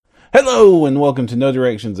Hello and welcome to No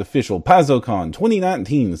Direction's official PaizoCon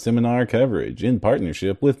 2019 seminar coverage in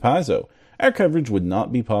partnership with Paizo. Our coverage would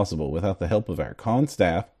not be possible without the help of our con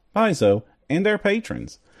staff, Paizo, and our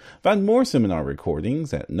patrons. Find more seminar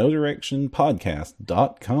recordings at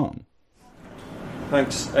nodirectionpodcast.com.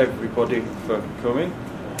 Thanks everybody for coming.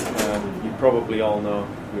 You probably all know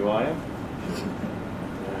who I am.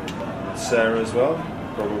 Sarah as well.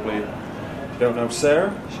 Probably if you don't know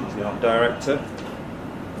Sarah, she's the art director.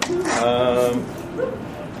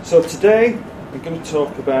 So today we're going to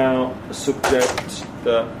talk about a subject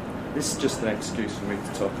that this is just an excuse for me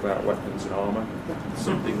to talk about weapons and armour. It's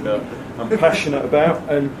something that I'm passionate about,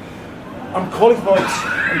 and I'm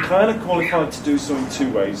kind of qualified to do so in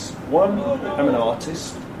two ways. One, I'm an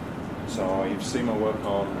artist, so you've seen my work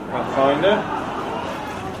on Pathfinder.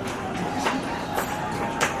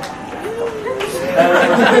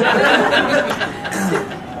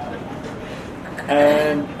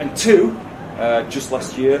 And two, just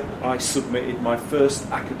last year I submitted my first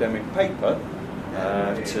academic paper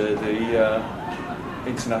to the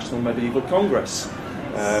International Medieval Congress,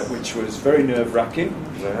 which was very nerve-wracking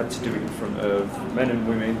because I had to do it in front of men and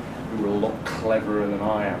women who were a lot cleverer than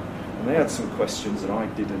I am, and they had some questions that I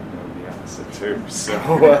didn't know the answer to.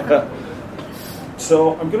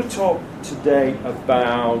 So I'm going to talk today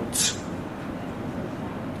about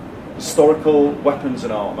historical weapons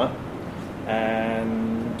and armour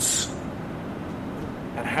and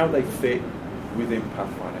how they fit within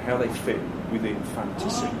Pathfinder, how they fit within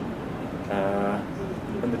fantasy,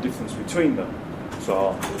 and the difference between them.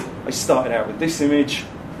 So I started out with this image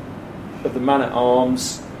of the man at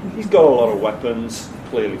arms. He's got a lot of weapons,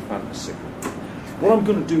 clearly fantasy. What I'm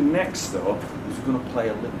going to do next, though, is we're going to play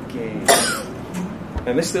a little game.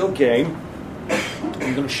 And this little game,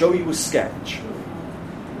 I'm going to show you a sketch.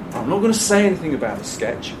 I'm not going to say anything about the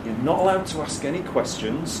sketch. You're not allowed to ask any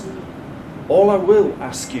questions. All I will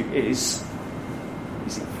ask you is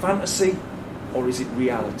it fantasy or is it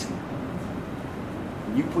reality?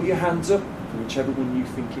 And you put your hands up for whichever one you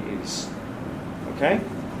think it is. Okay?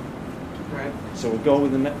 Right. So we'll go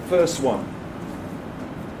with the first one.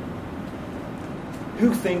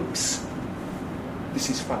 Who thinks this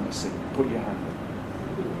is fantasy? Put your hand up.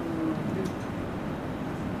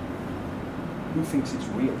 Who thinks it's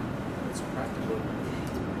real? It's practical.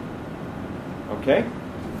 Okay.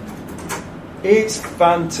 It's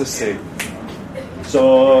fantasy.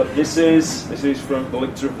 So this is from the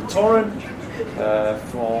Lictor of the Torrent,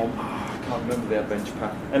 from I can't remember the adventure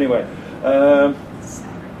pack. Anyway,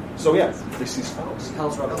 so yeah, this is fantasy.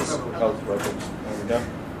 Hell's Rebels. Hell's Rebels. There we go.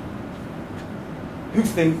 Who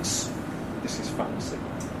thinks this is fantasy?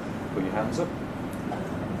 Put your hands up.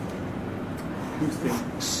 Who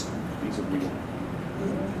thinks these are real?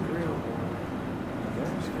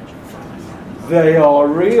 They are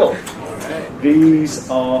real. These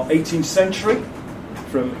are 18th century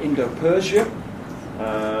from Indo-Persia.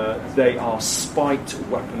 They are spiked,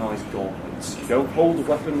 weaponized gauntlets. You don't hold a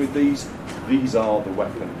weapon with these are the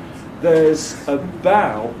weapon. There's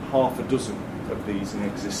about half a dozen of these in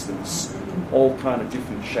existence, all kind of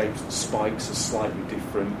different shapes. The spikes are slightly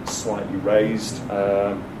different, slightly raised.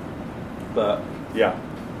 But yeah.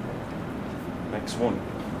 Next one.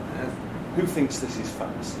 Who thinks this is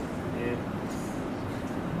fantasy? Yeah.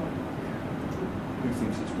 Who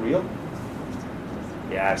thinks it's real?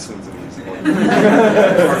 Yeah, this one's an easy one.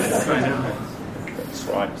 That's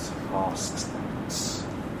right. Asks that.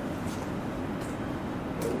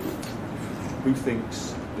 Who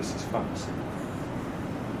thinks this is fantasy?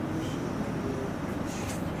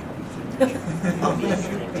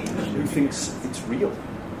 Who thinks it's real?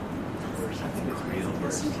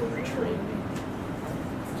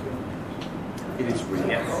 It is real.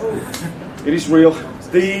 It is real.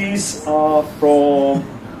 These are from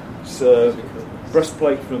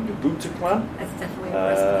breastplate from the Buta clan. That's definitely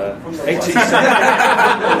a breastplate. 18th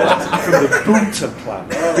century. From the Buta clan.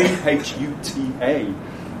 B-H-U-T-A.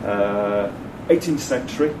 18th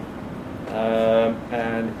century.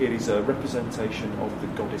 And it is a representation of the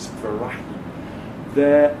goddess Varahi.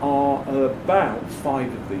 There are about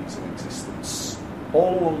 5 of these in existence,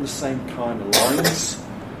 all along the same kind of lines.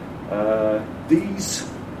 These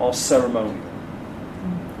are ceremonial,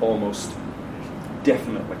 almost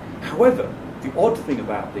definitely. However, the odd thing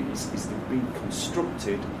about these is they've been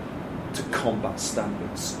constructed to combat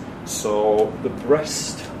standards. So the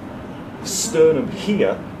breast, the sternum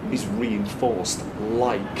here is reinforced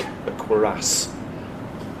like a cuirass.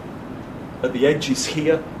 At the edges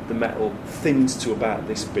here, the metal thins to about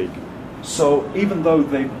this big. So even though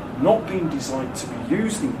they've not been designed to be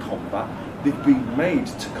used in combat, they've been made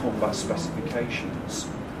to combat specifications.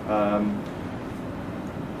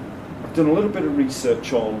 I've done a little bit of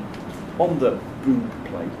research on the boob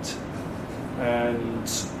plate, and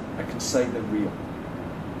I can say they're real.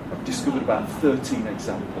 I've discovered about 13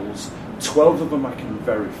 examples. 12 of them I can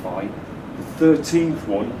verify. The 13th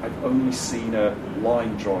one, I've only seen a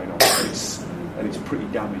line drawing on it, and it's pretty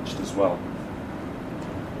damaged as well.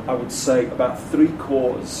 I would say about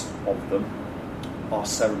 3/4 of them are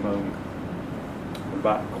ceremonial.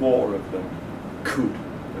 About a quarter of them could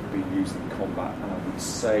have been used in combat, and I would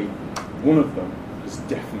say one of them has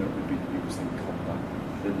definitely been used in combat.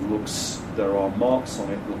 There are marks on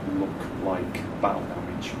it that look like battle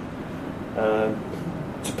damage.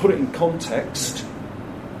 To put it in context,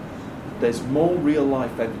 there's more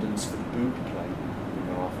real-life evidence for the boob plate than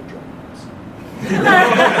there are for dragons.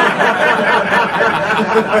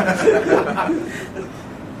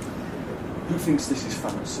 Who thinks this is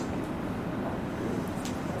fantasy?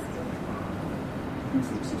 Who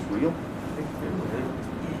thinks it's real?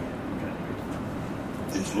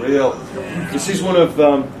 It's real. This is one of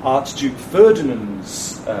Archduke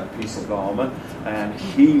Ferdinand's pieces of armour, and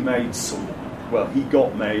he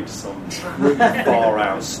got made some pretty far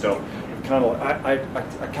out stuff. I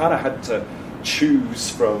kind of had to choose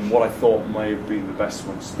from what I thought may have been the best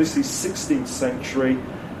ones. This is 16th century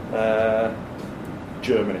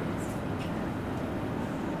Germany.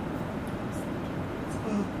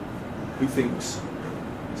 Who thinks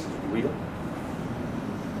this is real?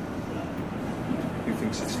 Who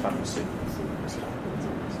thinks it's fantasy?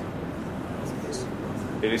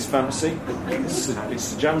 It is fantasy. It's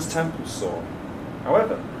Sir Jan's temple sword.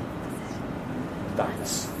 However,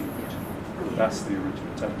 that's the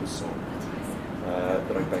original temple sword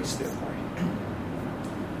that I based it on.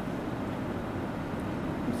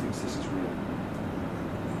 Who thinks this is real?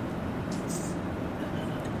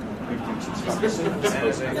 Who thinks it's fantasy?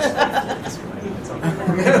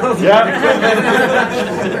 Yeah.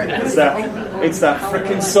 It's that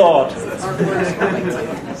frickin' sword.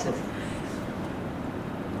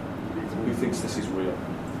 Who thinks this is real?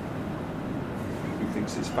 Who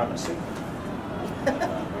thinks it's fantasy?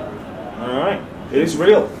 Alright, it is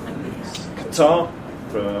real. Qatar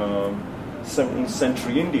from 17th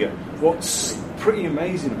century India. What's pretty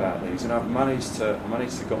amazing about these, and I managed to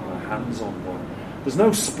get my hands on one, there's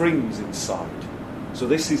no springs inside. So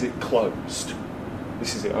this is it closed.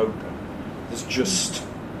 This is it open. There's just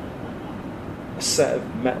a set of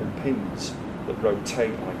metal pins that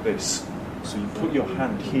rotate like this. So you put your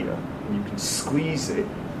hand here and you can squeeze it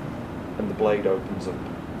and the blade opens up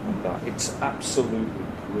like that. It's absolutely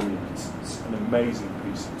brilliant. It's an amazing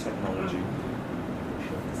piece of technology.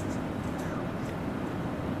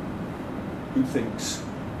 Who thinks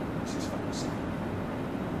this is fantasy?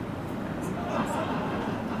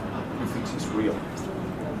 Who thinks it's real?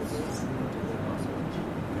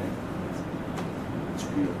 It's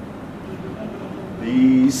real.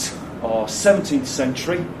 These are 17th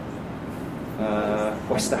century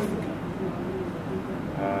West Africa.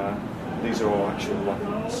 These are all actual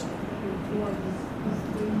weapons.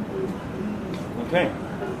 Okay.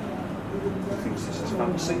 Who thinks this is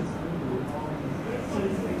fantasy? Who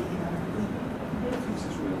thinks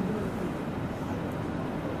it's real?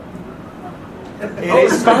 It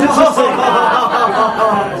is fantasy!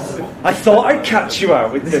 I thought I'd catch you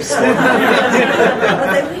out with this one.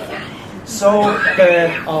 So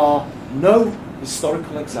there are no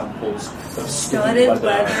historical examples of studded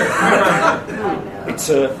leather. It's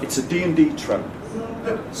a D&D trope.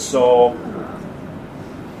 So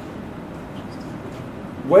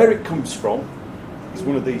where it comes from is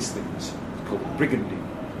one of these things called brigandine.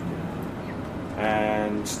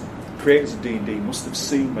 And creators of D&D must have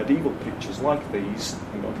seen medieval pictures like these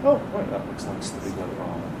and gone, oh, right, that looks like studded leather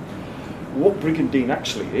armour. What brigandine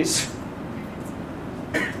actually is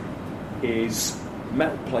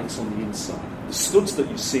metal plates on the inside. The studs that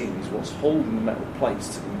you're seeing is what's holding the metal plates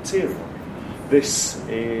to the material. This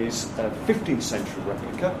is a 15th century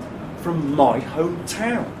replica from my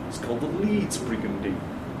hometown. It's called the Leeds Brigandine.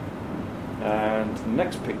 And the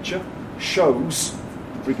next picture shows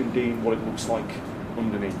the brigandine, what it looks like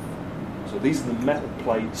underneath. So these are the metal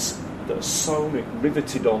plates that are sewn,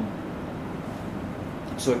 riveted on,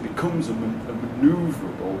 so it becomes a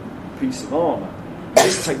manoeuvrable piece of armour.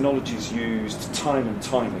 This technology is used time and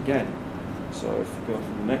time again. So if we go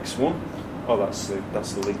for the next one, that's the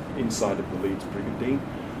inside of the Leeds Brigandine.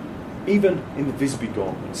 Even in the Visby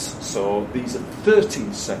gauntlets. So these are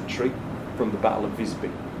 13th century from the Battle of Visby.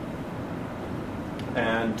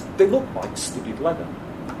 And they look like studded leather.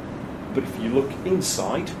 But if you look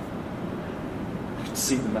inside, you can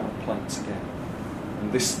see the metal plates again.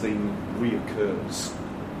 And this thing reoccurs.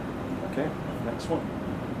 Okay, next one.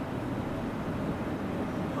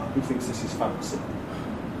 Who thinks this is fantasy?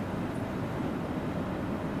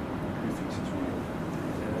 Who thinks it's real?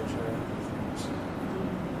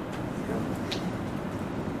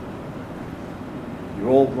 You're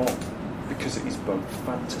all wrong, because it is both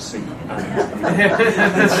fantasy and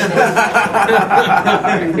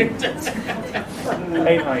real.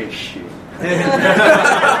 Ain't I a shit?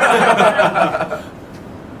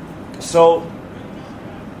 So,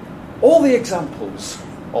 all the examples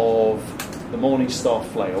of the Morning Star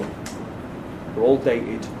flail are all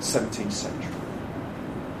dated 17th century.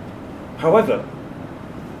 However,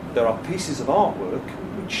 there are pieces of artwork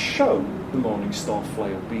which show the Morning Star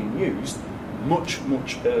flail being used much,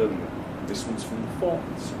 much earlier. This one's from the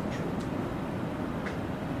 4th century.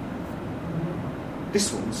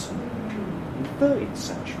 This one's in the 13th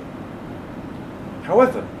century.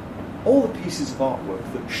 However, all the pieces of artwork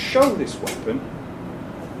that show this weapon,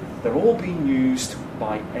 they're all being used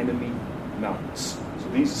by enemy knights. So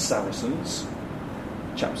these are Saracens.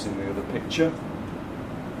 Chaps in the other picture.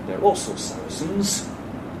 They're also Saracens.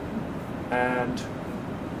 And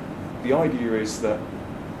the idea is that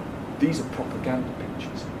these are propaganda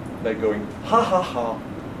pictures. They're going, ha ha ha,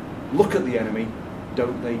 look at the enemy,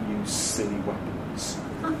 don't they use silly weapons?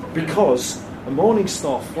 Because a Morning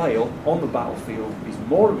Star flail on the battlefield is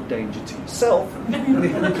more of a danger to yourself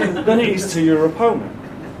than it is to your opponent.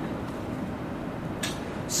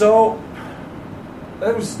 So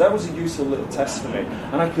that was a useful little test for me,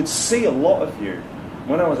 and I could see a lot of you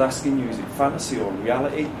when I was asking you, is it fantasy or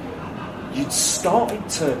reality? You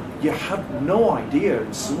had no idea,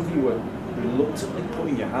 and some of you were reluctantly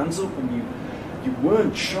putting your hands up, and you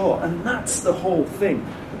weren't sure, and that's the whole thing.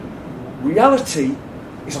 Reality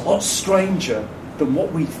is a lot stranger than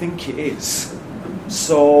what we think it is.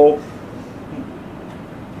 So,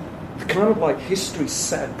 kind of like history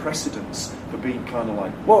set a precedence for being kind of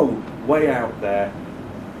like, whoa, way out there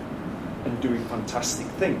and doing fantastic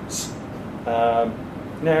things.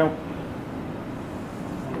 Now,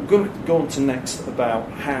 I'm going to go on to next about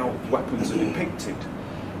how weapons are depicted.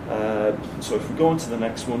 So if we go on to the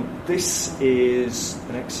next one, this is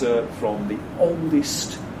an excerpt from the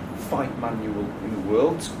oldest fight manual in the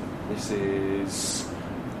world. This is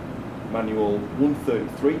manual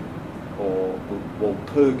 133, or the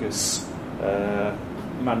Walpurgis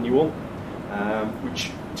manual,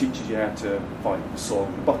 which teaches you how to fight the sword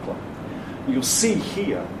and the buckler. You'll see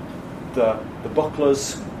here that the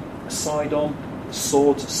bucklers are side on, the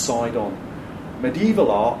swords are side on.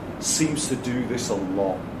 Medieval art seems to do this a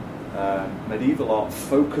lot. Medieval art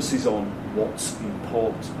focuses on what's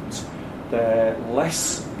important. They're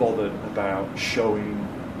less bothered about showing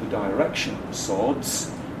the direction of the swords.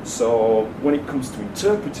 So when it comes to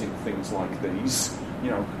interpreting things like these,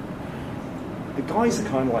 the guys are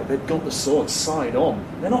kind of like, they've got the swords side on.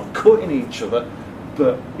 They're not cutting each other,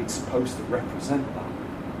 but it's supposed to represent that.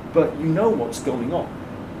 But you know what's going on.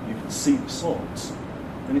 You can see the swords.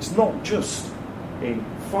 And it's not just in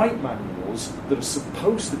fight manuals that are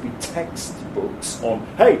supposed to be textbooks on,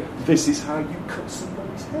 hey, this is how you cut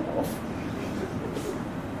somebody's head off.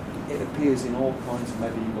 It appears in all kinds of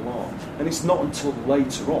medieval art. And it's not until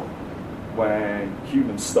later on when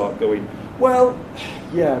humans start going, well,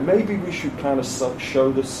 yeah, maybe we should kind of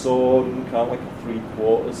show the sword in kind of like a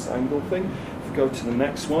 3/4 angle thing. If we go to the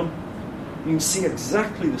next one, you can see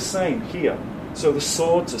exactly the same here. So the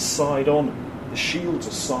swords are side on, the shields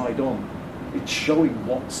are side on. It's showing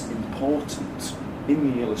what's important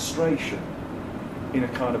in the illustration in a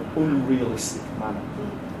kind of unrealistic manner.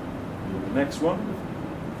 The next one.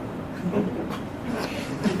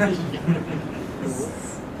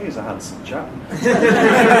 Here's a handsome chap.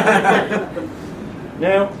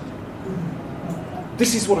 Now,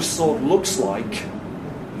 this is what a sword looks like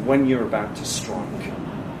when you're about to strike.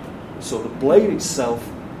 So the blade itself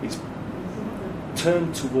is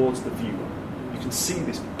turned towards the viewer. You can see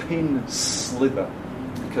this pin sliver,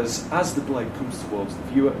 because as the blade comes towards the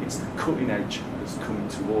viewer, it's the cutting edge that's coming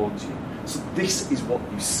towards you. So this is what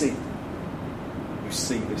you see. You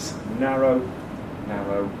see this narrow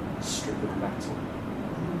strip of metal.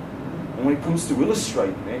 And when it comes to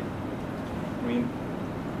illustrating it,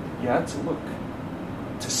 you had to look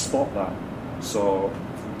to spot that. So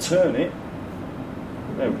if we turn it,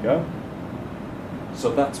 there we go.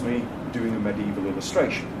 So that's me doing a medieval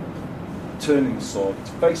illustration. Turning the sword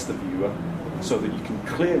to face the viewer so that you can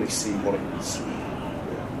clearly see what it is.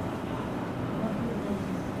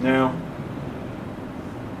 Now,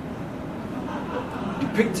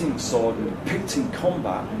 depicting the sword and depicting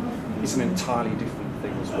combat is an entirely different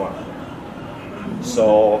thing as well.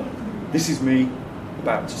 So, this is me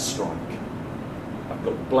about to strike. I've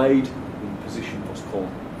got the blade in position what's called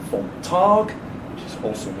fontargue, which is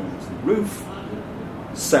also known as the roof,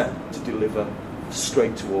 set to deliver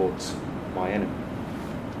straight towards my enemy.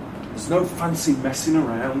 There's no fancy messing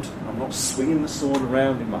around. I'm not swinging the sword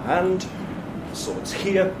around in my hand. The sword's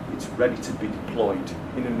here. It's ready to be deployed.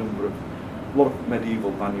 In a lot of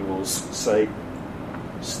medieval manuals say,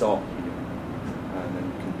 start here. And then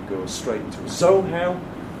you can go straight into a Zohau,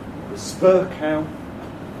 a Zwerkhau,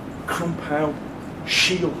 Krumpau,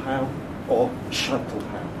 Shieldhau, or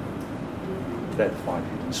Schantelhau. They're the 5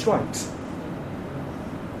 hidden strikes.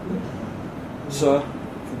 So,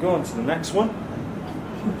 if we go on to the next one.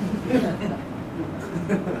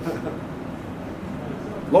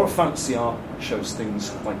 A lot of fantasy art shows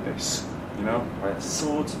things like this. You know, right,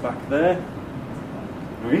 swords back there.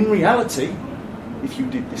 Now, in reality, if you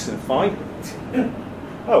did this in a fight,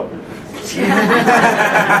 oh.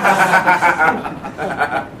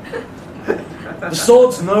 The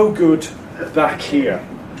sword's no good back here.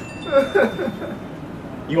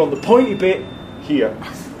 You want the pointy bit here,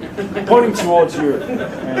 pointing towards you.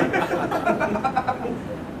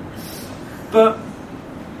 But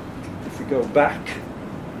if we go back,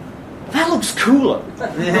 that looks cooler.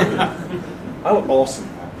 I look awesome.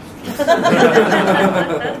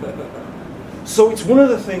 So it's one of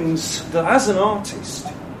the things that as an artist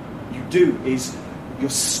you do is you're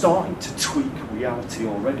starting to tweak reality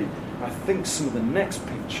already. I think some of the next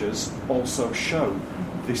pictures also show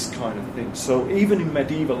this kind of thing. So even in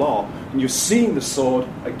medieval art, and you're seeing the sword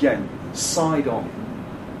again, side on,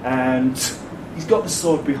 and he's got the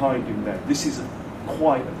sword behind him there. This is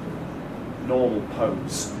quite a normal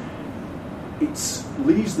pose. It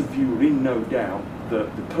leaves the viewer in no doubt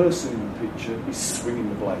that the person in the picture is swinging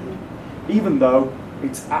the blade, even though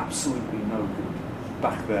it's absolutely no good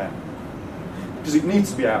back there, because it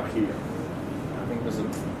needs to be out here. I think there's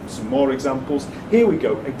some more examples. Here we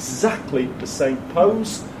go, exactly the same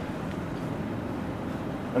pose,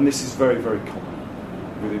 and this is very, very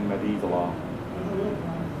common within medieval art.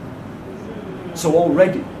 So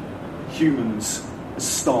already humans are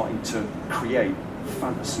starting to create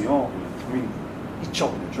fantasy art. I mean, he's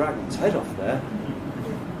chopping a dragon's head off there.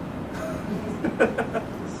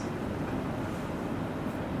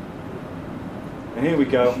 And here we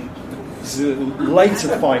go. This is a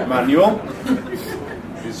later fight manual.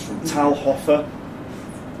 This is from Talhofer.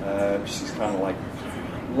 This is kind of like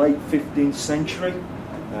late 15th century,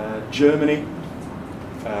 Germany.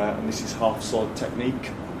 And this is half sword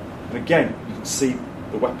technique. And again, you can see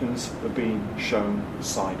the weapons are being shown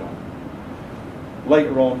side on.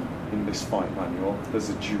 Later on in this fight manual, there's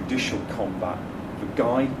a judicial combat. The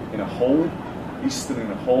guy in a hole, he's stood in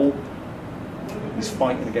a hole, he's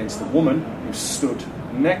fighting against a woman who stood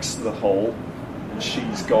next to the hole, and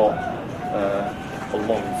she's got a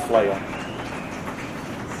long flail.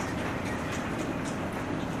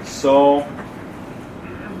 So,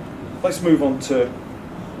 let's move on to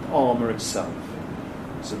armour itself.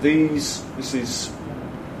 So this is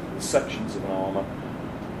sections of an armour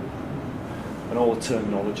and all the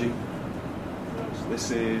terminology. So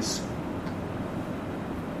this is,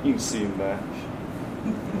 you can see them there.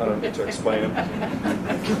 I don't need to explain them.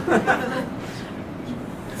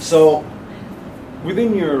 So,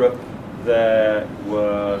 within Europe, there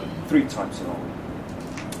were 3 types of armour.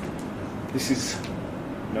 This is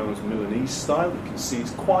known as Milanese style. You can see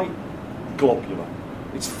it's quite globular.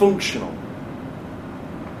 It's functional.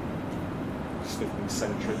 It's 15th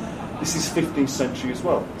century. This is 15th century as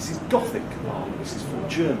well. This is Gothic armour. This is from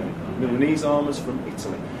Germany. Milanese armour is from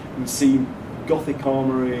Italy. You can see Gothic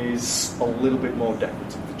armour is a little bit more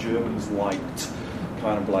decorative. The Germans liked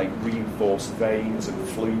kind of like reinforced veins and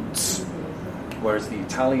flutes, whereas the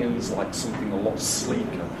Italians liked something a lot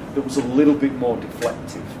sleeker that was a little bit more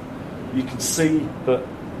deflective. You can see that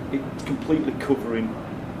it's completely covering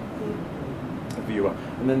the viewer.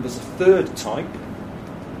 And then there's a third type.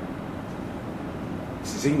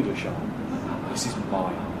 This is English armour. This is my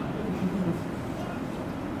armour.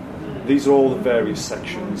 These are all the various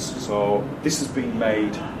sections. So this has been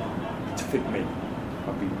made to fit me.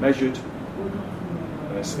 I've been measured,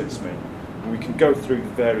 and this fits me. And we can go through the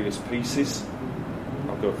various pieces.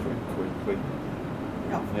 I'll go through it quickly.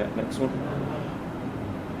 Yeah, next one.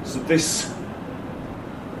 So this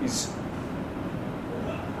is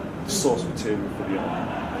the source material for the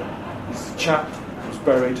armour. This is a chap who was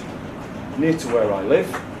buried near to where I live.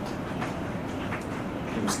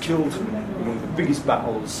 He was killed in one of the biggest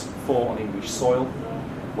battles fought on English soil,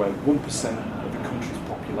 where 1% of the country's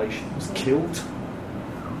population was killed.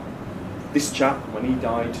 This chap, when he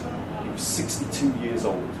died, he was 62 years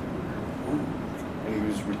old. And he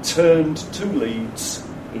was returned to Leeds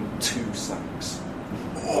in 2 sacks.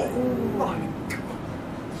 Oh my God.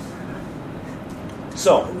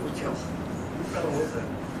 So,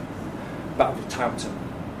 Battle of Towton,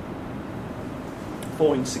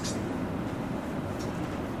 1460.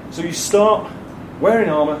 So you start wearing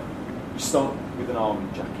armour, you start with an army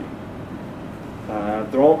jacket.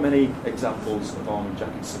 There aren't many examples of army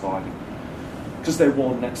jackets surviving because they're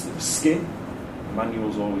worn next to the skin. The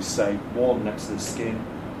manuals always say worn next to the skin,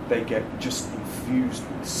 they get just infused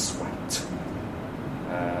with sweat.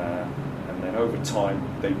 And then over time,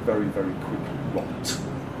 they very, very quickly rot.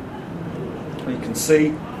 And you can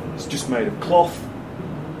see it's just made of cloth.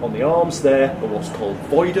 On the arms there are what's called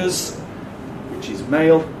voiders, which is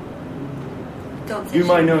mail. You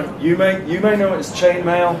may know it as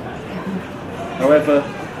chainmail. However,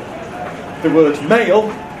 the word mail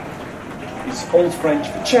is Old French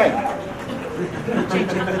for chain.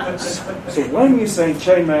 So when you're saying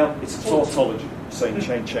chainmail, it's a tautology. You're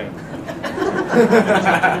saying chain.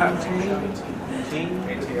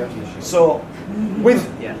 So with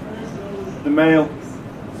the male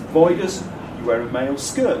voiders, you wear a male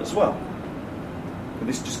skirt as well. And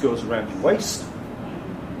this just goes around your waist.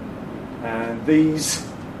 And these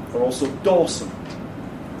are also dorsum.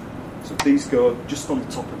 So these go just on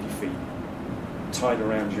the top of your feet, tied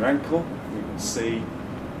around your ankle. You can see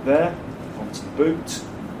there, onto the boot.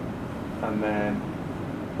 And then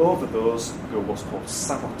over those go what's called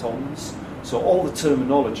sabatons. So all the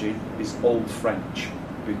terminology is Old French,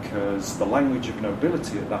 because the language of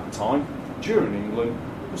nobility at that time, during England,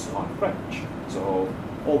 was High French. So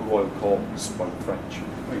all the royal court spoke French.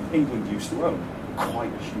 I mean, England used to own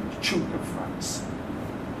quite a huge chunk of France.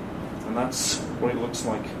 And that's what it looks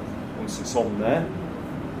like once it's on there.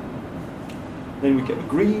 Then we get the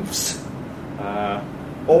greaves,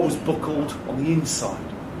 always buckled on the inside.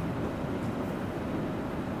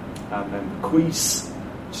 And then the cuisse,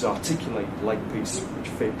 which is articulated leg piece, which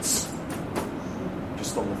fits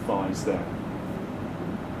just on the thighs there.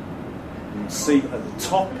 You can see at the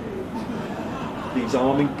top these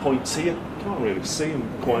arming points here. You can't really see them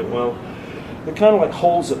quite well. They're kind of like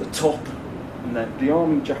holes at the top, and then the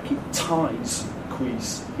arming jacket ties the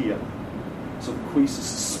cuisse here. So the cuisse is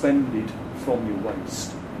suspended from your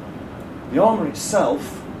waist. The armour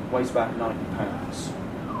itself weighs about 90 pounds,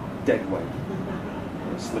 dead weight.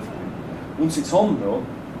 It's lifted. Once it's on though,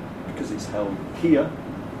 because it's held here,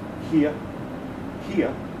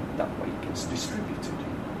 that weight gets distributed.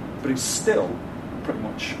 But it's still pretty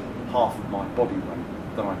much half of my body weight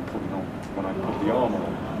that I'm putting on when I put the armour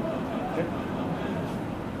on. Okay?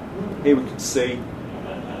 Here we can see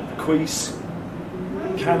the cuisse,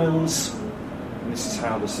 cannons, and this is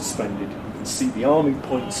how they're suspended. You can see the arming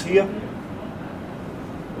points here,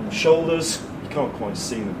 on the shoulders. You can't quite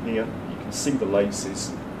see them here. You can see the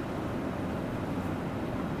laces.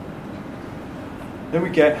 Then we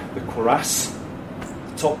get the cuirass.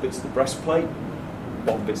 The top bit's the breastplate, the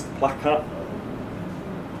bottom bit's the placard.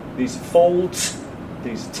 These are folds,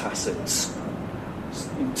 these are tassets. It's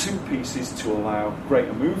in two pieces to allow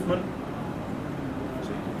greater movement. So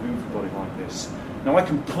you can move the body like this. Now I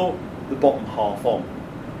can put the bottom half on,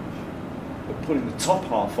 but putting the top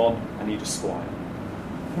half on, I need a squire.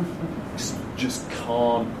 Just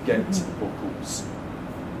can't get to the buckles.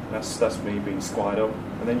 That's me being squired up.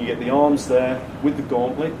 And then you get the arms there with the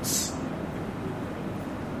gauntlets,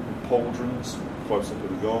 and pauldrons, close up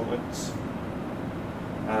with the gauntlets.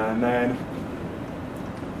 And then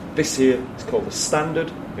this here is called the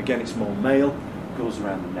standard. Again, it's more male, goes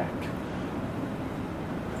around the neck.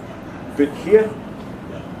 Bit here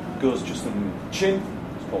goes just underneath the chin.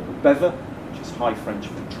 It's called the bever, which is High French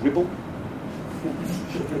for dribble.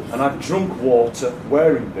 And I've drunk water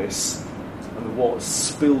wearing this, and the water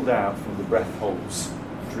spilled out from the breath holes.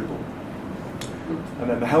 Dribble. And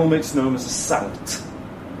then the helmet's known as a sallet.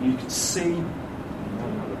 And you can see, you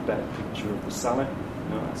might have a better picture of the sallet.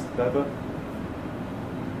 No, that's the bever.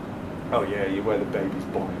 Oh yeah, you wear the baby's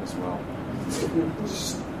bonnet as well. It's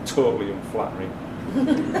just totally unflattering.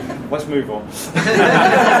 Let's move on.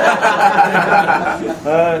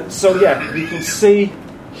 So yeah, you can see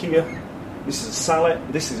here, this is a sallet.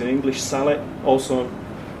 This is an English sallet, also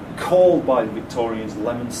called by the Victorians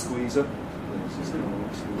lemon squeezer.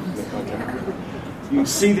 You can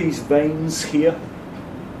see these veins here,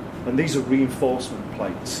 and these are reinforcement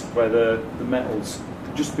plates where the metals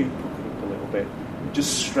just be puckered up a little bit. It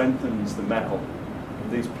just strengthens the metal.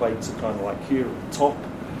 And these plates are kind of like here at the top,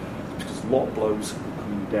 because a lot of blows are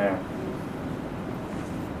coming down.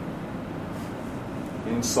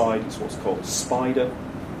 Inside is what's called a spider,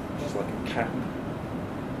 which is like a cap.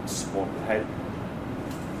 Support the head.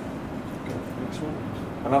 Go for the next one.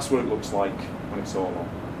 And that's what it looks like when it's all on.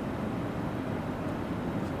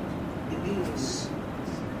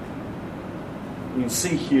 You can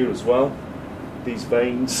see here as well, these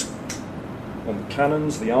veins on the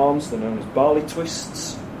cannons, the arms, they're known as barley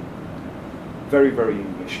twists. Very, very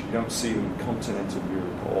English. You don't see them in continental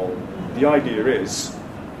Europe at all. The idea is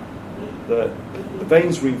that the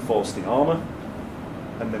veins reinforce the armour,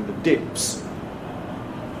 and then the dips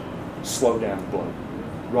slow down the blow.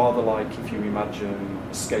 Rather like if you imagine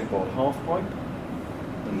a skateboard half pipe,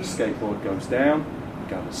 and the skateboard goes down, it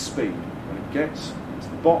gathers speed. When it gets to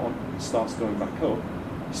the bottom, it starts going back up,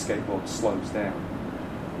 the skateboard slows down.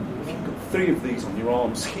 If you've got 3 of these on your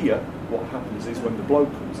arms here, what happens is when the blow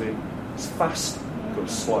comes in, it's fast, it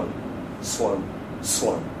goes slow, slow,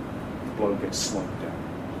 slow. The blow gets slowed down.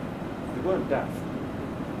 They weren't daft.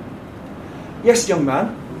 Yes, young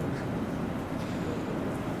man?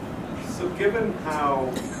 So given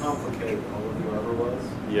how complicated all of your armor was,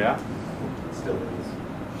 Yeah. still is,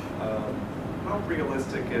 how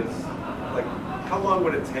realistic is, like, how long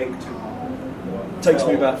would it take to It takes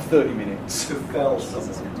me about 30 minutes. to fell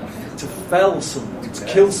someone? To fell someone, to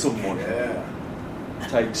kill someone, Yeah.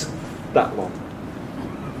 takes that long.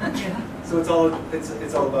 So it's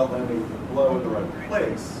all about landing the blow in the right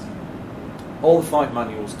place. All the fight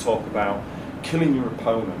manuals talk about killing your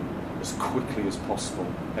opponent as quickly as possible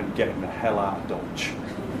and getting the hell out of Dodge.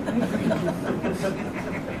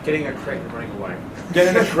 Getting a crate and running away.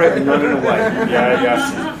 Getting a crit and running away.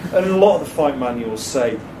 Yeah. And a lot of the fight manuals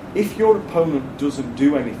say, if your opponent doesn't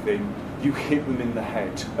do anything, you hit them in the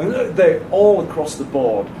head. And they're all across the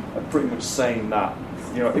board are pretty much saying that.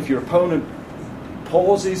 You know, if your opponent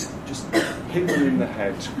pauses, just hit them in the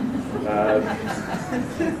head.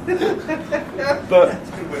 But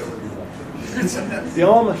the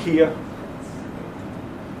armour here,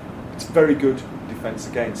 it's very good defence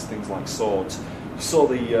against things like swords. You saw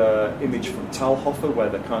the image from Talhofer where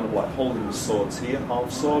they're kind of like holding the swords here,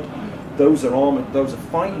 half sword. Those are armour. Those are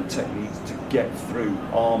fighting techniques to get through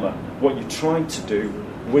armour. What you're trying to do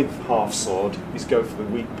with half sword is go for the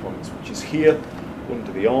weak points, which is here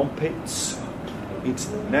under the armpits, into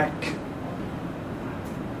the neck,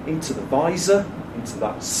 into the visor, into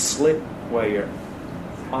that slit where your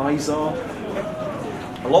eyes are.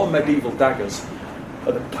 A lot of medieval daggers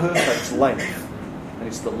are the perfect length, and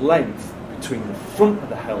it's the length between the front of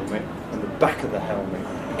the helmet and the back of the helmet,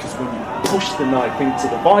 because when you push the knife into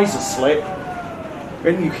the visor slit,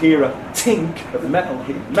 when you hear a tink of metal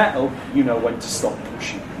hitting metal, you know when to stop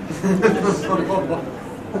pushing.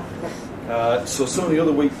 So some of the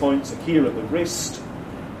other weak points are here at the wrist,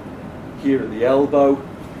 here at the elbow,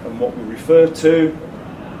 and what we refer to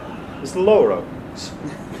as the lower openings.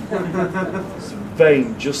 There's a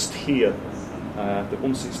vein just here that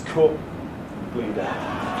once it's cut, bleed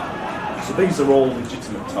out. So these are all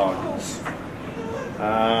legitimate targets.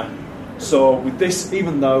 So with this,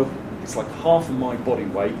 even though it's like half of my body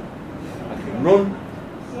weight, I can run,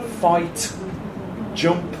 fight,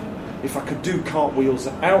 jump. If I could do cartwheels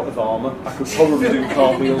out of armour, I could probably do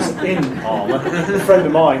cartwheels in armour. A friend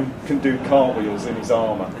of mine can do cartwheels in his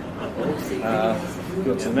armour.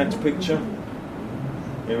 Go to the next picture.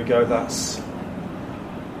 Here we go. That's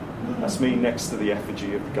me next to the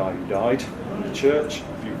effigy of the guy who died in the church,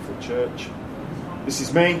 beautiful church. This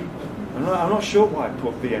is me. I'm not sure why I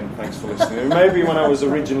put the end. Thanks for listening. Maybe when I was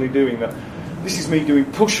originally doing that. This is me doing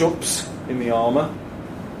push-ups in the armour.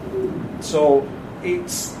 So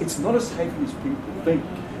it's not as heavy as people think.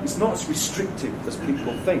 It's not as restrictive as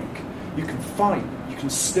people think. You can fight. You can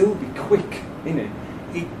still be quick in it.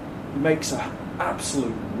 It makes an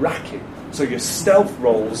absolute racket. So your stealth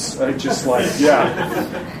rolls are just like,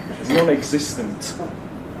 non-existent.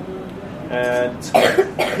 And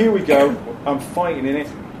here we go. I'm fighting in it.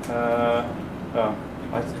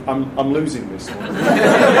 I'm losing this one.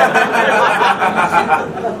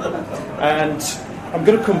 And I'm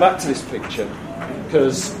going to come back to this picture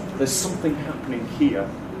because there's something happening here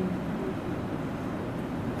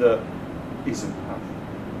that isn't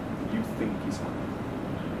happening. You think is happening.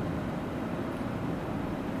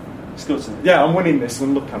 It's good to, yeah, I'm winning this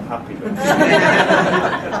one. Look, I'm happy.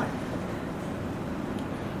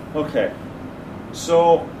 Okay,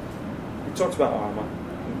 so we talked about armour.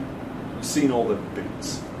 We've seen all the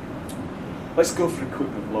bits. Let's go for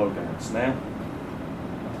equipment loadouts now.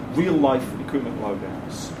 Real life equipment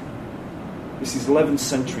loadouts. This is 11th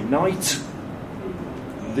century knight.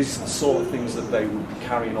 These are the sort of things that they would be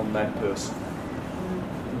carrying on their person.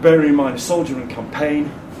 Bearing in mind, a soldier in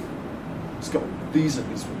campaign, he's got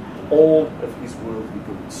all of his worldly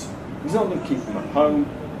goods. He's not going to keep them at home,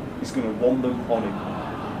 he's going to want them on him.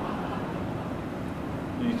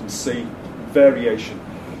 You can see variation.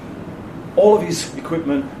 All of his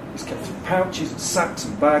equipment is kept in pouches and sacks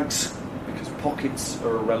and bags because pockets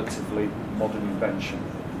are a relatively modern invention,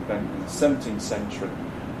 invented in the 17th century.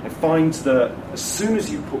 I find that as soon as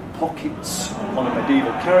you put pockets on a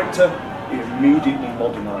medieval character, it immediately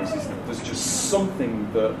modernises them. There's just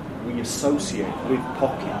something that we associate with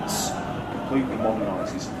pockets, completely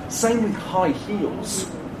modernises. Same with high heels.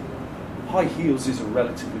 High heels is a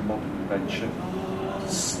relatively modern invention. It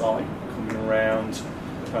started coming around,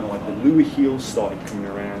 kind of like the Louis heels started coming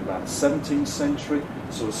around about the 17th century.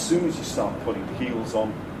 So as soon as you start putting heels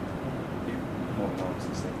on, it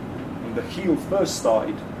modernises them. When the heel first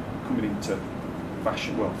started coming into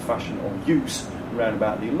fashion or use around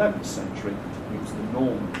about the 11th century, it was the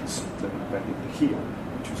Normans that invented the heel,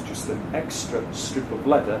 which was just an extra strip of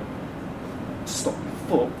leather to stop your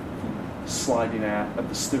foot from sliding out of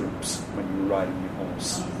the stirrups when you were riding your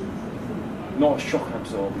horse. Not a shock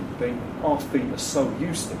absorbing thing. Our feet are so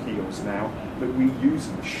used to heels now that we use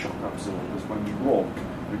them as shock absorbers when we walk.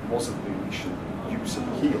 It wasn't the initial use of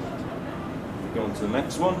the heel. We go on to the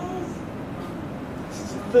next one. This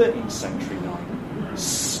is a 13th century knife.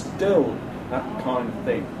 Still that kind of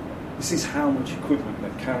thing. This is how much equipment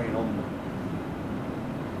they're carrying on them.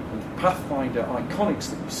 And the Pathfinder iconics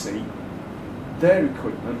that you see, their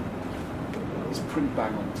equipment is pretty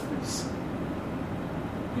bang on to this.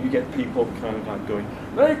 You get people kind of like going,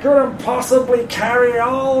 they couldn't possibly carry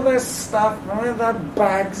all this stuff in their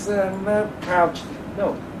bags and their pouch.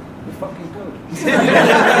 No, they're fucking good.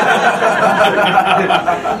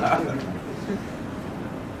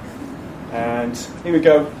 And here we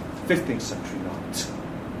go, 15th century knights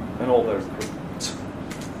and all their equipment.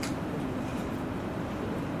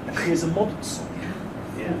 And here's a modern song.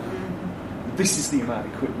 Yeah. This is the amount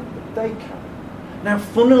of equipment that they carry. Now,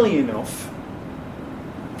 funnily enough,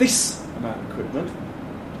 this amount of equipment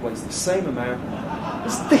weighs the same amount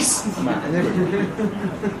as this amount of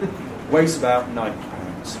equipment. Weighs about 90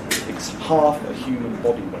 pounds. It's half a human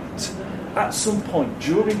body weight. At some point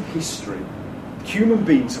during history, human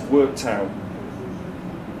beings have worked out,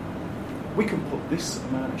 we can put this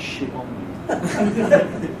amount of shit on you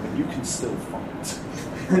and you can still fight.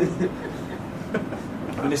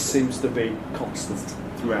 And this seems to be constant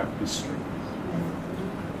throughout history.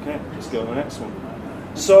 Okay, let's go to the next one.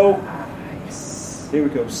 So, here we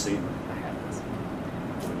go, see.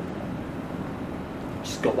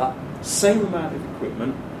 She's got that same amount of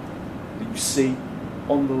equipment that you see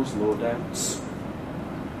on those loadouts.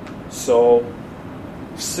 So,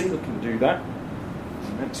 Sealer can do that.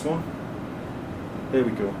 The next one. There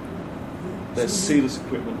we go. There's Sealer's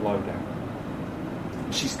equipment loadout.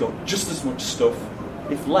 She's got just as much stuff,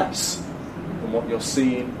 if less, than what you're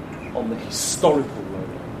seeing on the historical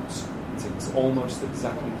loadouts. It's almost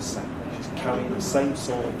exactly the same. She's carrying the same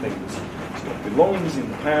sort of things. She's got belongings in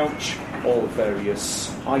the pouch, all the various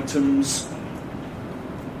items.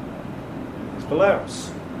 There's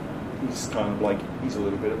Valeris. He's kind of like, he's a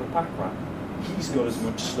little bit of a pack rat. He's got as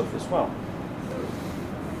much stuff as well.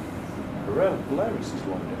 Valeris is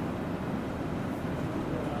loaded.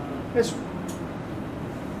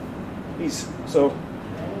 Yes. So,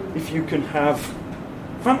 if you can have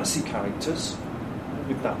fantasy characters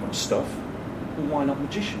with that much stuff, then why not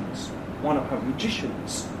magicians? Why not have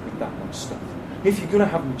magicians with that much stuff? If you're going to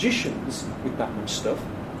have magicians with that much stuff,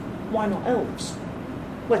 why not elves?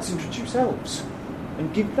 Let's introduce elves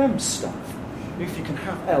and give them stuff. If you can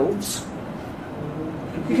have elves,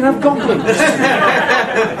 you can have goblins.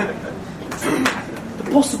 The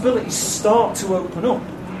possibilities start to open up.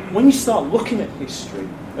 When you start looking at history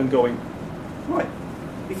and going, right,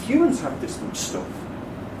 if humans have this much stuff,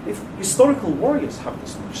 if historical warriors have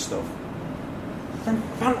this much stuff, then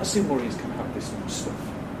fantasy warriors can have this much stuff.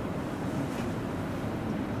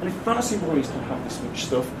 And if fantasy warriors can have this much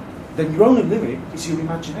stuff, then your only limit is your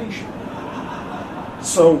imagination.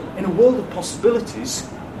 So, in a world of possibilities,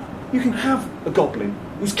 you can have a goblin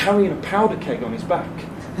who's carrying a powder keg on his back.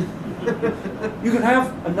 You can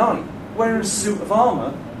have a knight wearing a suit of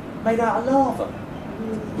armour made out of lava.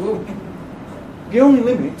 The only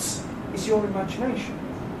limit is your imagination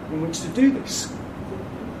in which to do this.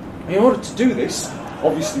 In order to do this,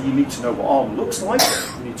 obviously you need to know what armour looks like,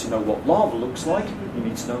 you need to know what lava looks like, you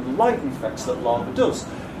need to know the lighting effects that lava does.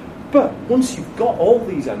 But once you've got all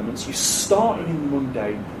these elements, you're starting in the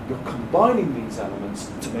mundane, you're combining these elements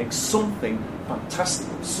to make something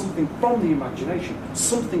fantastical, something from the imagination,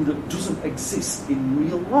 something that doesn't exist in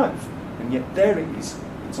real life. And yet there it is,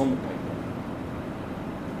 it's on the paper.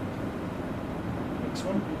 Next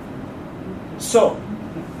one. So,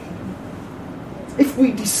 if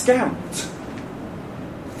we discount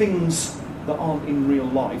things that aren't in real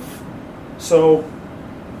life, so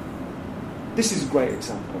this is a great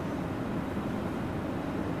example.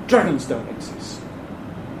 dragons don't exist.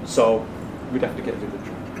 So we'd have to get rid of the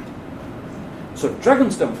dragon. So if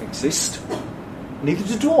dragons don't exist, neither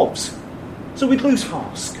do dwarves. So we'd lose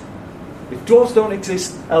Harsk. If dwarves don't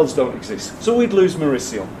exist, elves don't exist. So we'd lose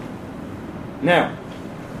Mauricio. Now,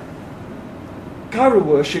 Kyra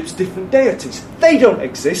worships different deities. They don't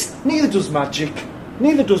exist. Neither does magic.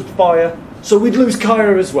 Neither does fire. So we'd lose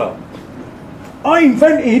Kyra as well. I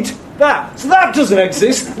invented that. So that doesn't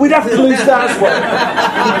exist. We'd have to lose that as well.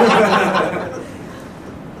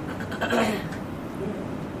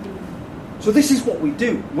 So this is what we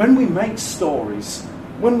do. When we make stories,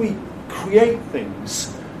 when we create things,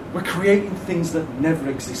 we're creating things that never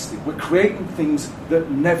existed. We're creating things that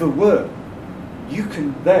never were. You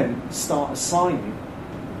can then start assigning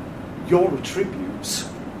your attributes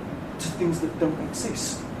to things that don't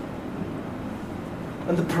exist.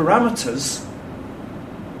 And the parameters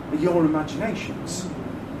are your imaginations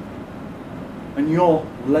and your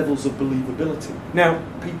levels of believability. Now,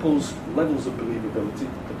 people's levels of believability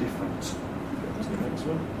are different. That's the next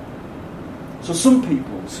one. So some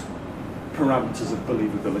people's parameters of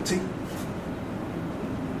believability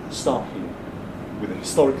start here with a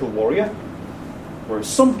historical warrior, whereas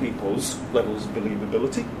some people's levels of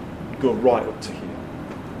believability go right up to here.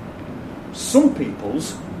 Some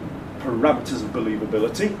people's parameters of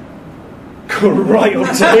believability go right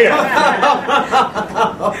up to here.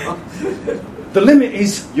 The limit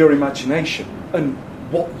is your imagination and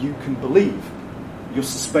what you can believe, your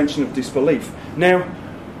suspension of disbelief. Now,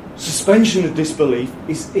 suspension of disbelief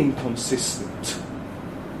is inconsistent.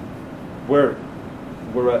 We're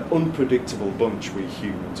an unpredictable bunch, we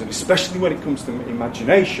humans, and especially when it comes to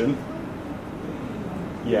imagination,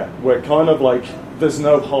 we're kind of like, there's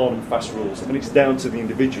no hard and fast rules, and it's down to the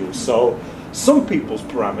individual. So some people's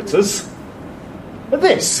parameters are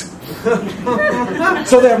this.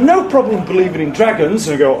 So they have no problem believing in dragons,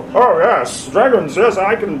 and go, oh yes, dragons, yes,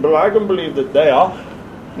 I can believe that they are.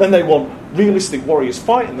 Then they want realistic warriors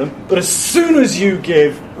fighting them, but as soon as you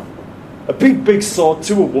give a big sword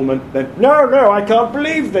to a woman, then no, I can't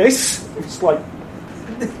believe this. It's like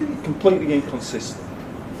completely inconsistent.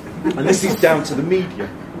 And this is down to the media.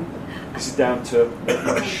 This is down to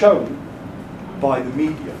what's shown by the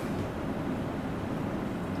media.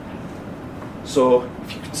 So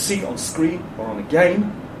if you can see it on screen or on a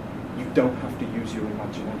game, you don't have to use your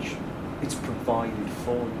imagination. It's provided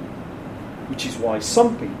for you. Which is why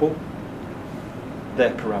some people,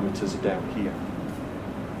 their parameters are down here.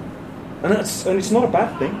 And it's not a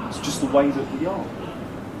bad thing, it's just the way that we are.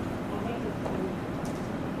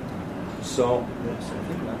 So, yes, I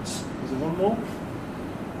think that's... Is there one more?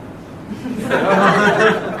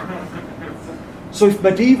 So if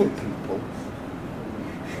medieval people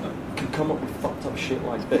can come up with fucked up shit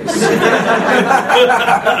like this,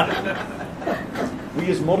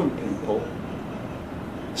 we as modern people,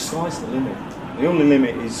 the sky's the limit. The only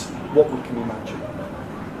limit is what we can imagine.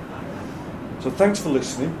 So thanks for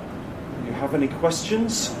listening. Do you have any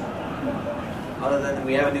questions? Other than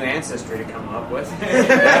we have a new ancestry to come up with.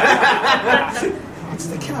 It's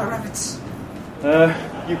the killer rabbits.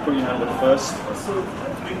 You put your hand up first. So,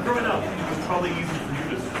 growing up, it was probably easy for you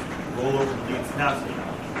to roll over to Leeds Castle,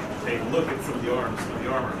 take a look at some of the arms, some of the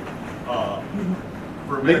armor.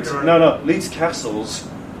 For American Leeds Castle's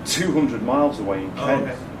 200 miles away in Kent. Oh,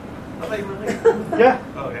 okay. Are they really? Yeah.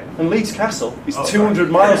 Oh, okay. And Leeds Castle is 200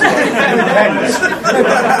 miles away in Kent.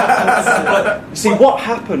 But, you see, what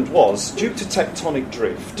happened was, due to tectonic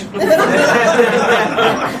drift,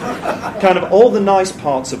 kind of all the nice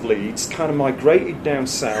parts of Leeds kind of migrated down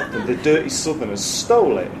south, and the dirty southerners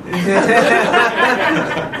stole it.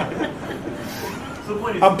 So the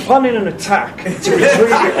point is, I'm planning an attack to retrieve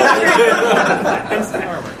it.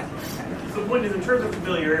 So the point is, in terms of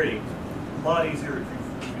familiarity, a lot easier if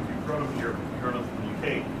you've grown up in Europe, grown up in the UK,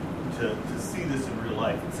 to see this in real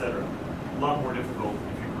life, etc. A lot more difficult if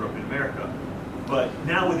you grew up in America. But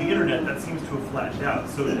now with the internet, that seems to have flattened out.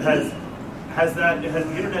 So has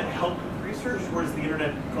the internet helped with research, or has the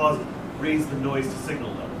internet raised the noise to signal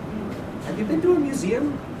level? Have you been to a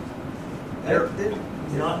museum?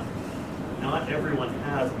 Not everyone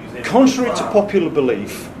has a museum. Contrary to popular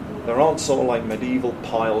belief, there aren't sort of like medieval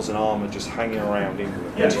piles and armour just hanging around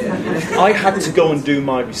England. Yeah. I had to go and do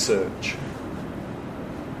my research.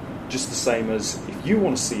 Just the same as if you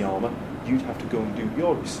want to see armour, you'd have to go and do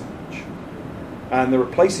your research. And there are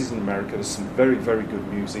places in America, there's some very, very good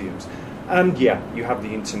museums. And yeah, you have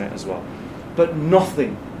the internet as well. But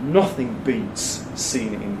nothing beats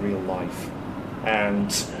seeing it in real life.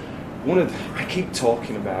 And I keep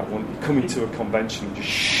talking about when coming to a convention and just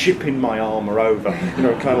shipping my armour over, kind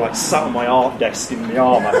of like sat on my art desk in the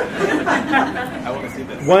armour. I want to see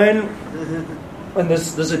this. And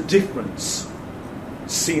there's a difference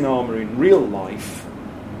seeing armour in real life,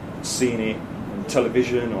 seeing it on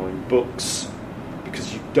television or in books,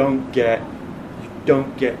 because you don't get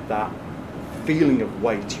that feeling of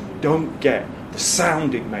weight. You don't get the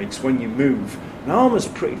sound it makes when you move. And armour's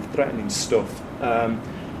pretty threatening stuff.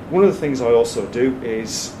 One of the things I also do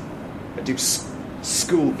is I do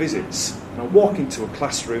school visits. And I walk into a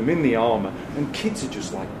classroom in the armour, and kids are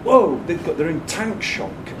just like, whoa, they're in tank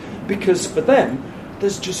shock. Because for them,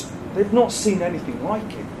 they've not seen anything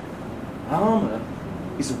like it. Armour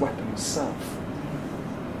is a weapon itself.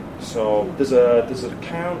 So there's an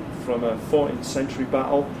account from a 14th century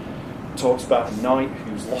battle. It talks about a knight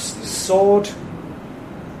who's lost his sword.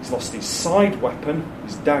 He's lost his side weapon,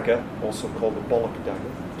 his dagger, also called a bollock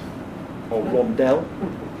dagger, or rondelle.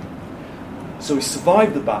 So he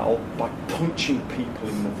survived the battle by punching people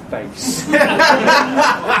in the face.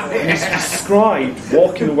 He's described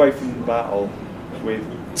walking away from the battle with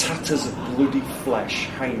tatters of bloody flesh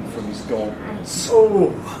hanging from his gauntlets.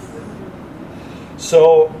 Oh.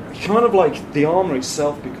 So kind of like the armour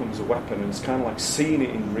itself becomes a weapon, and it's kind of like seeing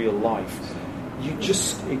it in real life.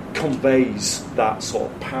 It conveys that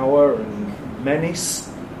sort of power and menace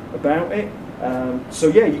about it. So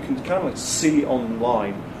yeah, you can kind of like see it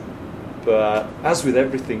online. But as with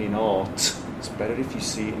everything in art, it's better if you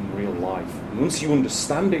see it in real life. And once you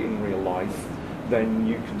understand it in real life, then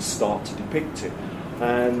you can start to depict it.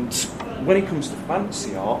 And when it comes to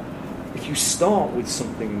fantasy art, if you start with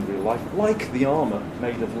something in real life, like the armour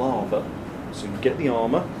made of lava, so you get the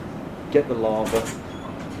armour, get the lava,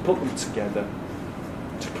 put them together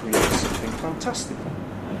to create something fantastic.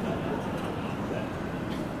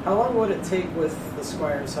 How long would it take with the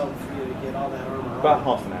Squire's help for you to get all that armour on? About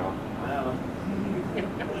half an hour. Wow.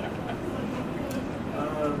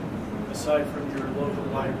 Aside from your local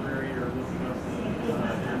library or looking up the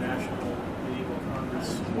International Medieval Congress,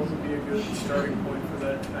 what would be a good starting point for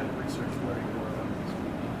that kind of research learning more about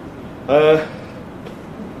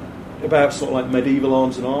this? About sort of like medieval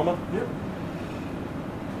arms and armour. Yep.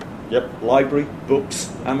 Yep. Library, books,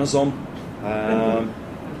 Amazon.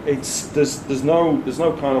 There's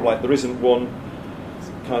no kind of like, there isn't one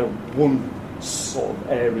sort of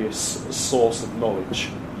area source of knowledge.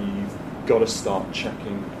 You've got to start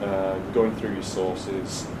checking, going through your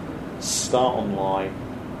sources, start online,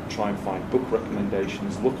 try and find book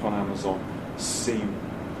recommendations, look on Amazon, see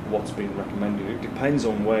what's been recommended. It depends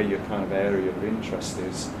on where your kind of area of interest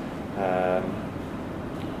is.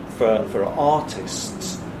 For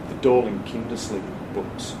artists, the Dorling Kindersley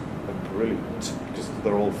books are brilliant because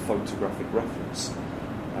they're all photographic reference.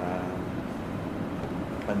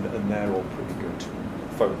 And they're all pretty good.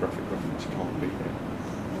 Photographic reference can't beat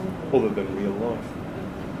it, other than real life.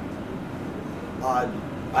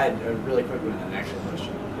 I had a really quick one, an actual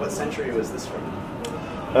question. What century was this from?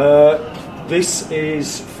 This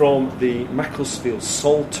is from the Macclesfield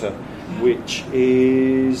Psalter, which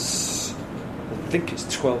is, I think it's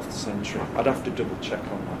 12th century. I'd have to double check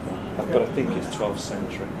on that one, but I think it's 12th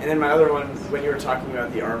century. And then my other one, when you were talking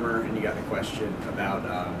about the armor and you got the question about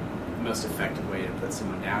the most effective way to put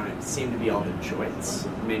someone down, it seemed to be all the joints.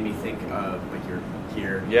 It made me think of like your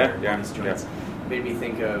gear, these joints. It made me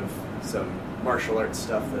think of some martial arts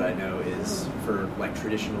stuff that I know is for like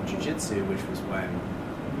traditional jiu-jitsu, which was when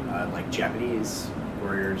like Japanese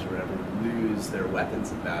warriors or whatever lose their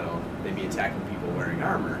weapons in battle, they'd be attacking people wearing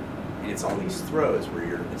armor, and it's all these throws where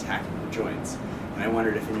you're attacking the joints. And I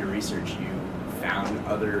wondered if in your research you found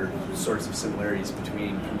other sorts of similarities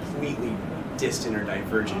between completely distant or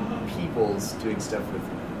divergent peoples doing stuff with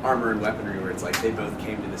armor and weaponry, where it's like they both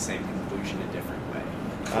came to the same conclusion a different way.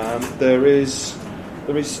 There is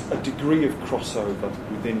a degree of crossover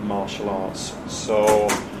within martial arts. So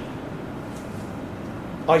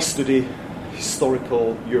I study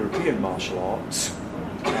historical European martial arts,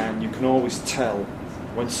 and you can always tell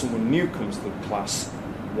when someone new comes to the class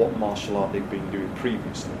what martial art they've been doing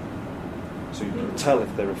previously. So you can tell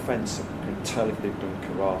if they're offensive, you can tell if they've done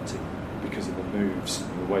karate because of the moves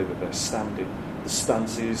and the way that they're standing. The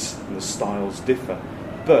stances and the styles differ,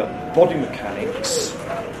 but body mechanics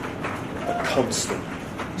are constant.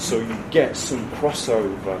 So you get some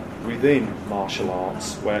crossover within martial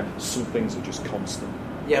arts where some things are just constant.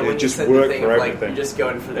 Yeah, they when just you said work the thing for of, like, everything. you're just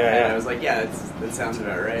going for the head, I was like, yeah, that sounds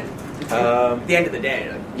about right. At the end of the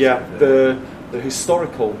day. Like, the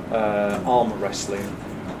historical armour wrestling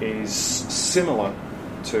is similar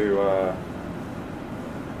to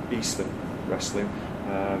Eastern wrestling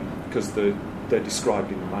because the they're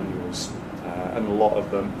described in the manuals, and a lot of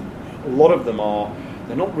them are.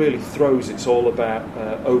 They're not really throws. It's all about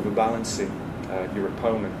overbalancing your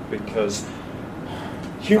opponent, because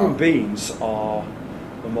human beings are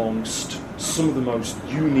amongst some of the most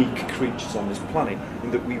unique creatures on this planet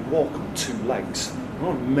in that we walk on two legs. There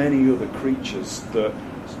aren't many other creatures that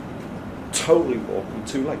totally walk on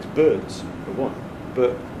two legs. Birds, for one,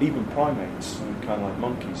 but even primates, kind of like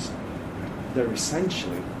monkeys, they're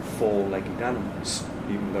essentially four-legged animals.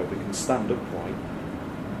 Even though they can stand upright,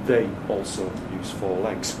 they also use four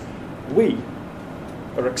legs. We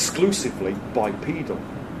are exclusively bipedal,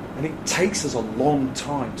 and it takes us a long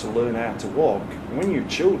time to learn how to walk. And when you're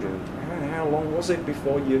children, how long was it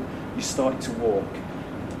before you started to walk?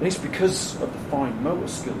 And it's because of the fine motor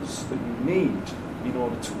skills that you need in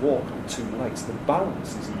order to walk on two legs. The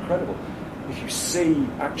balance is incredible. If you see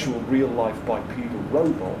actual real-life bipedal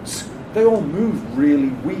robots, they all move really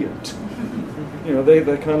weird. You know,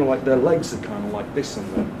 they're kind of like, their legs are kind of like this and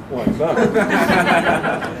they're like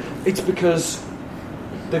that. It's because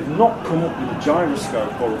they've not come up with a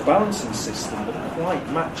gyroscope or a balancing system that quite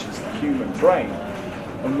matches the human brain.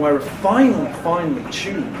 And we're finely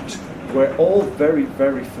tuned. We're all very,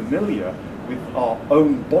 very familiar with our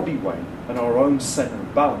own body weight and our own centre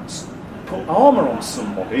of balance. Put armour on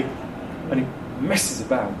somebody and it messes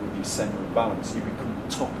about with your centre of balance. You become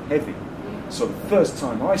top heavy. So the first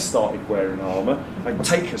time I started wearing armour, I'd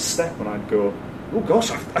take a step and I'd go, oh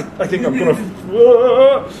gosh, I think I'm going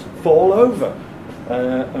to fall over.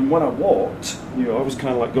 And when I walked, you know, I was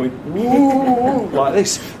kind of like going, ooh, like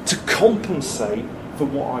this, to compensate for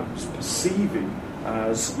what I was perceiving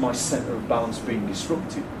as my centre of balance being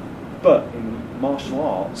disrupted. But in martial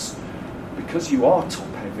arts, because you are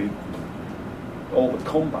top heavy, all the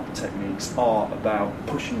combat techniques are about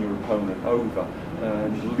pushing your opponent over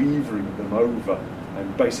and levering them over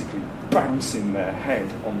and basically bouncing their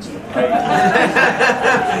head onto the pavement.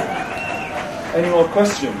 Any more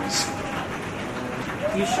questions?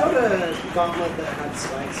 You showed a gauntlet that had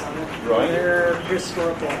spikes on it. Right. Were there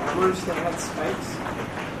historical armors that had spikes?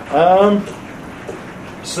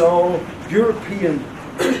 So European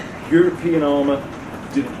armour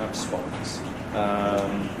didn't have spikes,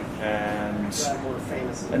 and More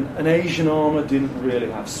famous. an Asian armour didn't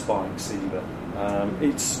really have spikes either.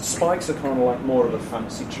 Spikes are kind of like more of a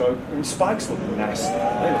fancy trope. I mean, spikes look nasty.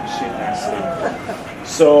 They look shit nasty.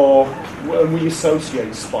 So we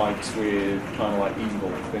associate spikes with kind of like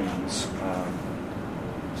evil things.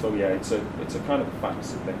 So yeah, it's a kind of a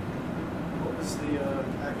fancy thing. What was the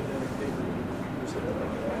academic paper you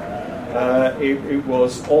used? It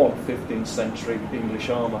was all 15th century English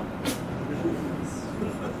armour.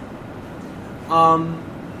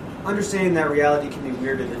 Understanding that reality can be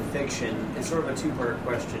weirder than fiction is sort of a two-part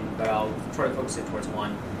question, but I'll try to focus it towards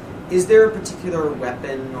one. Is there a particular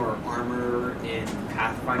weapon or armor in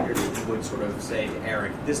Pathfinder that you would sort of say to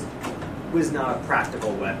Eric, this was not a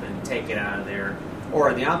practical weapon, take it out of there? Or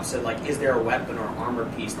on the opposite, like, is there a weapon or armor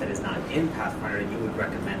piece that is not in Pathfinder that you would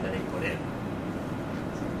recommend that they put in?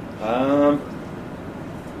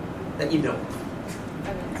 That you know of.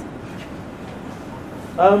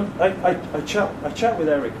 I chat with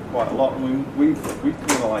Eric quite a lot. I mean, we've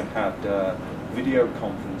kind of like had video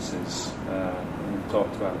conferences and we've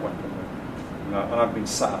talked about weaponry. You know, and I've been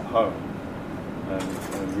sat at home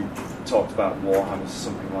and we've talked about Warhammers,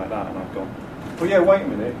 something like that, and I've gone, well, yeah, wait a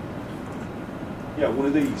minute. Yeah, one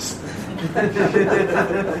of these.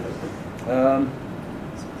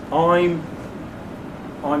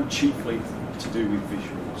 I'm chiefly to do with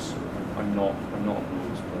visuals. I'm not a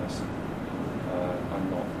rules person. I'm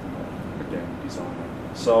not a game designer.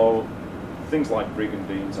 So things like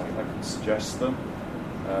brigandines, I can suggest them.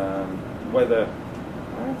 Whether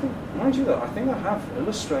I think, mind you, that I think I have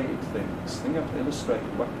illustrated things. I think I've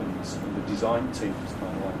illustrated weapons, and the design team's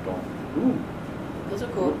kind of like gone, ooh, Those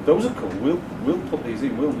are cool. those are cool. We'll put these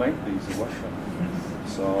in. We'll make these a weapon.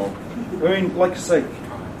 So, I mean, like I say,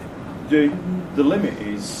 the limit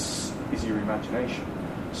is your imagination.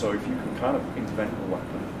 So if you can kind of invent a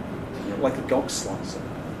weapon, you know, like a dog slicer,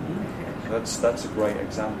 that's a great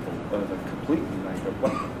example of a completely made-up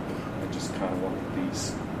weapon. I just kind of like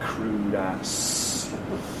these crude ass,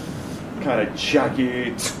 kind of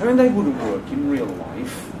jagged. I mean, they wouldn't work in real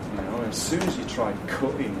life. You know, as soon as you tried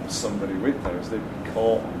cutting somebody with those, they'd be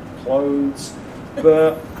caught on clothes.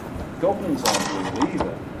 But goblins aren't real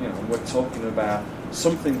either. You know, we're talking about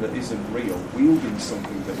something that isn't real, wielding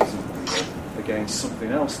something that isn't real against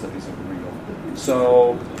something else that isn't real.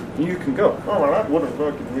 So you can go, oh, well, that wouldn't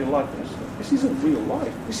work in real life. This isn't real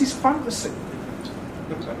life. This is fantasy.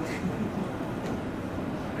 I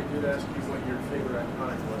did ask you what your favorite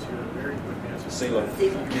iconic was. You had a very quick answer. Sea Lion. Do you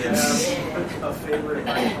have a favorite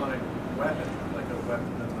iconic weapon, like a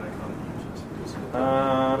weapon that an icon uses?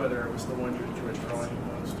 Whether it was the one you enjoyed drawing the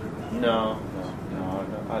most, or No.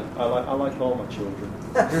 I like all my children.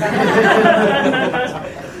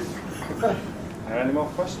 Any more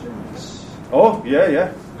questions? Oh,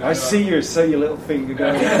 yeah. I see your little finger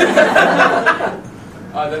going. That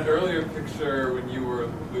earlier picture when you were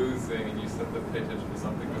losing and you said to pay attention to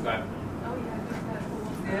something, was that? Oh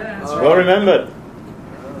yeah, Well remembered.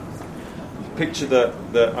 Picture that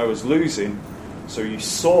I was losing, so you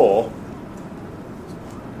saw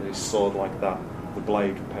his sword like that, the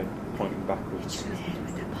blade pointing backwards.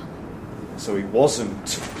 So he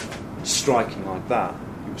wasn't striking like that,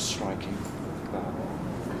 he was striking like that.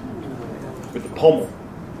 With the pommel,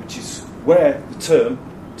 which is where the term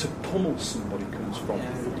to pummel somebody comes from,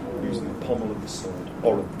 using the pommel of the sword,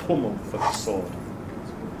 or a pummel of the sword.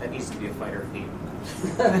 That needs to be a fighter feat.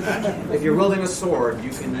 If you're wielding a sword,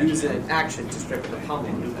 you can use an action to strike the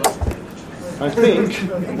pommel. I think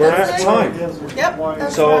we're out of time. Yep.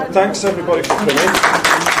 So thanks everybody for coming.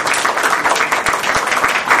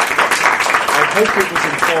 I hope it was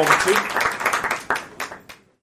informative.